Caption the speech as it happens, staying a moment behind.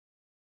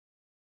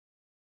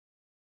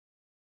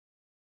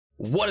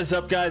What is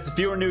up, guys? If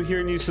you are new here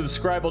and you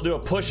subscribe, I'll do a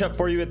push-up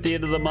for you at the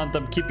end of the month.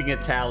 I'm keeping a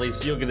tally,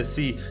 so you're gonna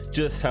see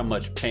just how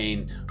much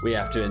pain we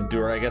have to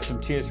endure. I got some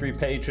tier 3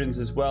 patrons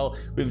as well.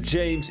 We have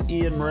James,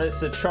 Ian,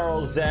 Marissa,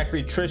 Charles,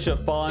 Zachary, Trisha,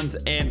 Fonz,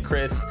 and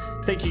Chris.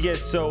 Thank you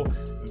guys so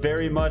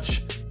very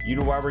much. You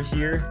know why we're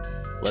here.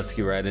 Let's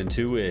get right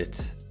into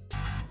it.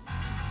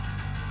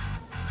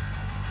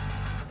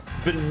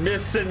 Been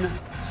missing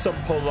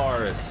some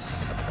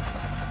Polaris.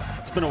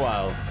 It's been a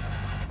while.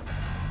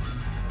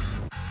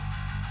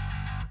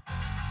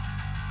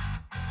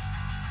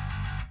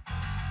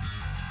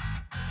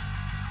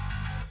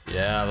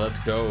 Yeah, let's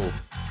go.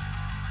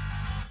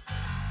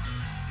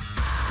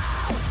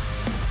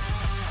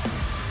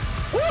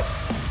 Woo!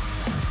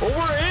 Oh,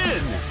 we're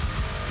in.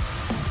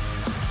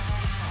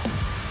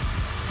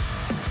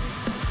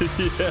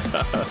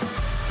 Yeah.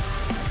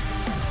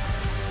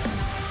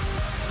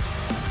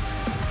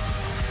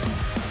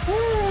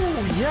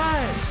 Woo!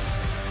 Yes.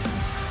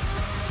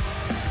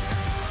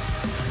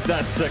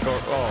 That's sick.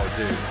 Oh,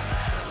 dude.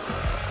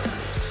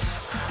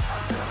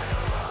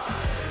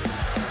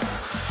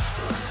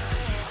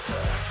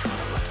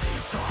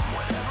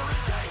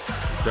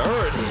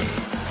 Dirty.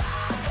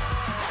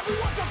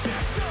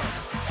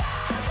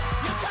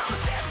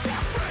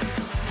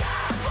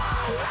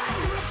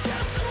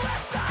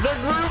 They're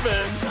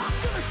grooving.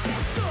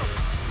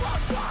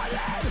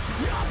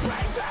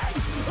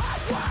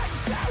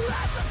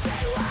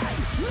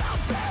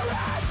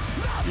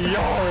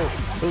 Yo,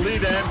 the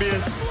lead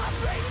ambience.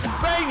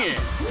 Bang it.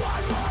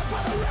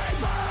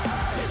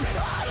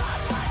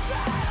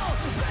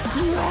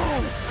 Yo.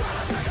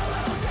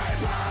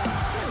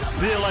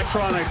 The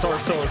electronics are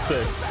so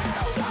sick.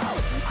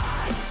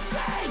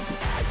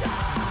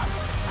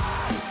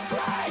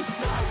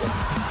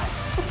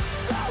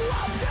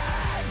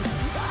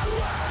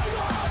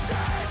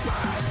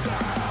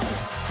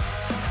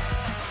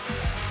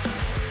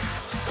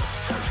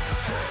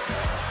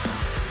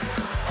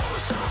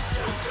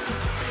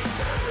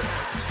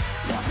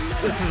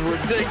 This is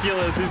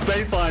ridiculous. These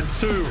bass lines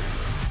too.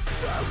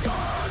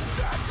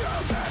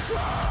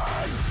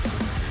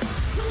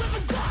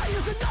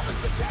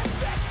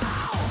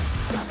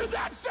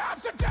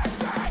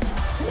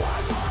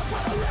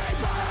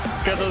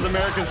 Got those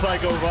American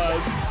Psycho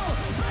vibes.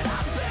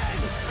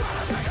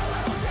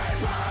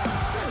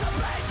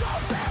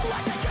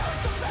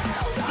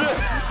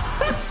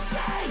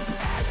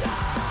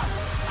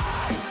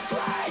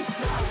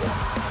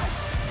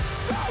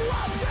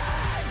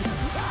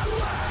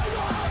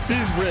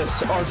 These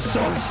riffs are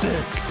so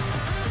sick.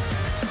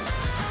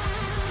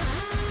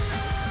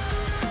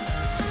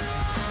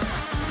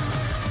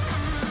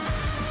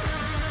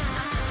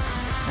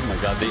 Oh my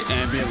god, the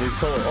ambient lead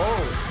solo.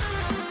 Oh!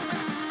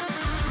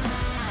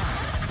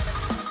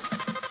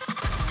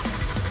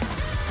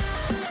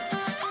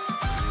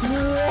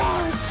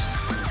 What?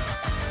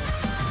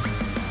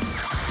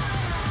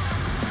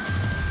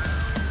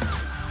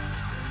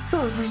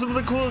 Those were some of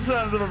the coolest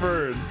sounds I've ever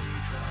heard.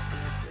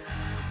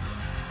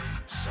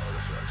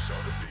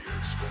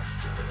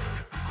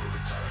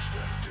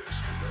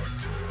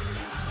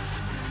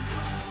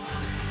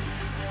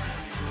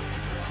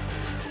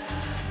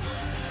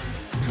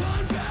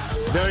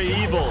 Very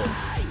evil.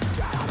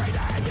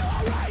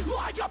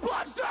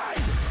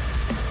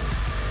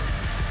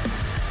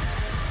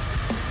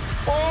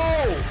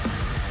 Oh!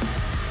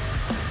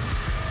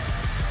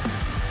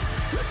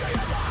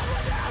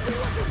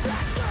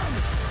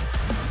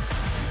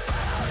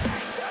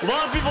 A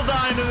lot of people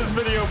dying in this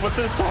video, but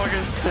this song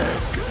is sick.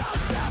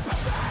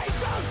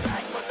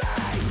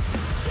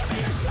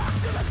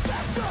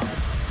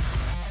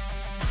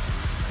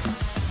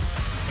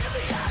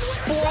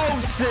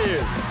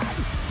 Explosive!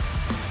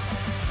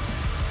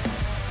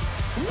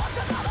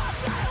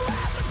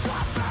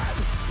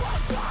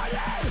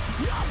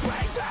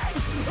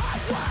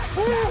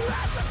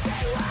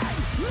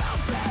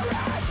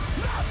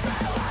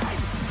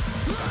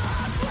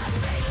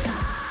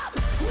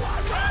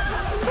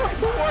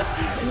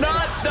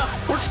 No,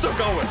 we're still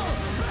going.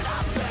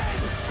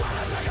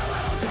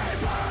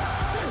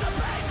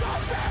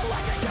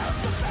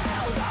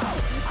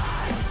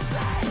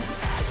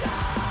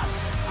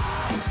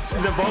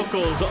 The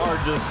vocals are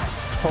just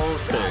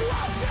perfect.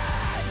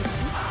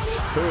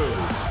 Too.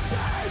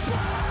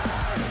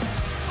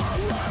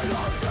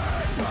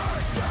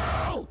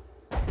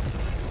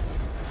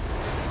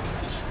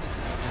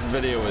 This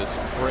video is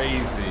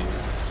crazy.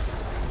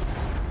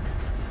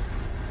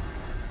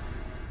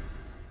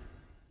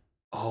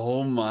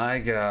 Oh my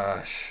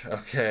gosh.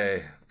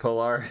 Okay,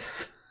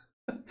 Polaris.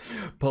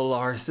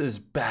 Polaris is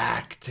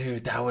back,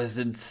 dude. That was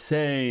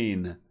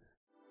insane.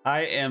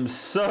 I am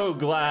so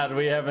glad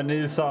we have a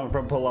new song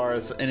from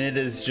Polaris, and it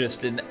is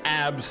just an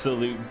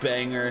absolute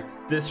banger.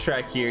 This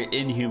track here,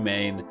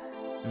 Inhumane,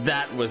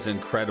 that was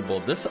incredible.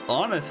 This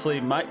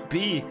honestly might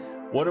be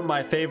one of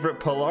my favorite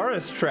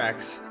Polaris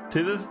tracks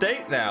to this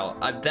date now.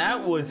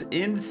 That was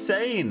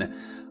insane.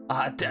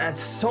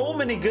 That's so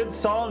many good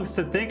songs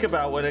to think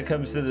about when it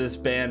comes to this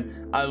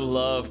band. I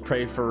love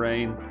Pray for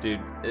Rain, dude.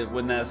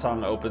 When that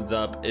song opens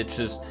up, it's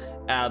just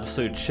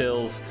absolute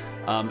chills.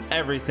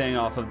 Everything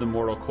off of the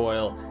Mortal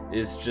Coil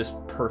is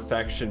just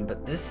perfection,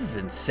 but this is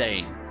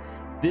insane.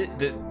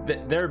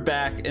 They're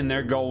back and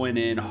they're going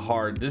in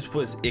hard. This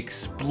was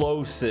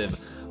explosive.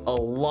 A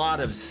lot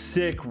of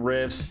sick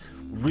riffs,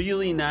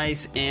 really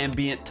nice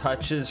ambient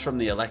touches from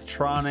the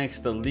electronics,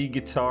 the lead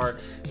guitar,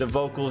 the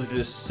vocals are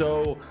just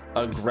so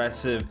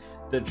aggressive.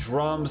 The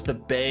drums, the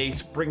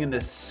bass, bringing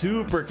this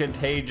super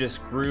contagious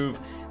groove.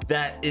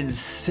 That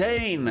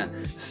insane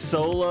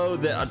solo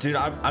that, dude,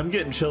 I'm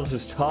getting chills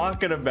just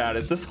talking about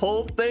it. This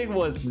whole thing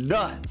was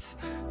nuts.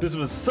 This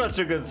was such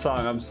a good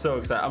song. I'm so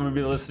excited. I'm gonna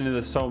be listening to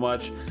this so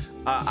much.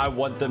 I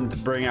want them to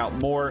bring out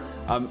more.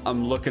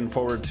 I'm looking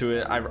forward to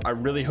it. I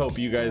really hope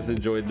you guys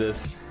enjoyed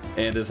this.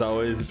 And as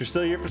always, if you're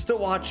still here, if you're still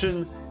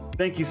watching,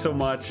 thank you so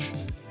much.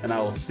 And I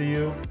will see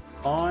you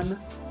on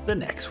the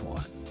next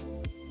one.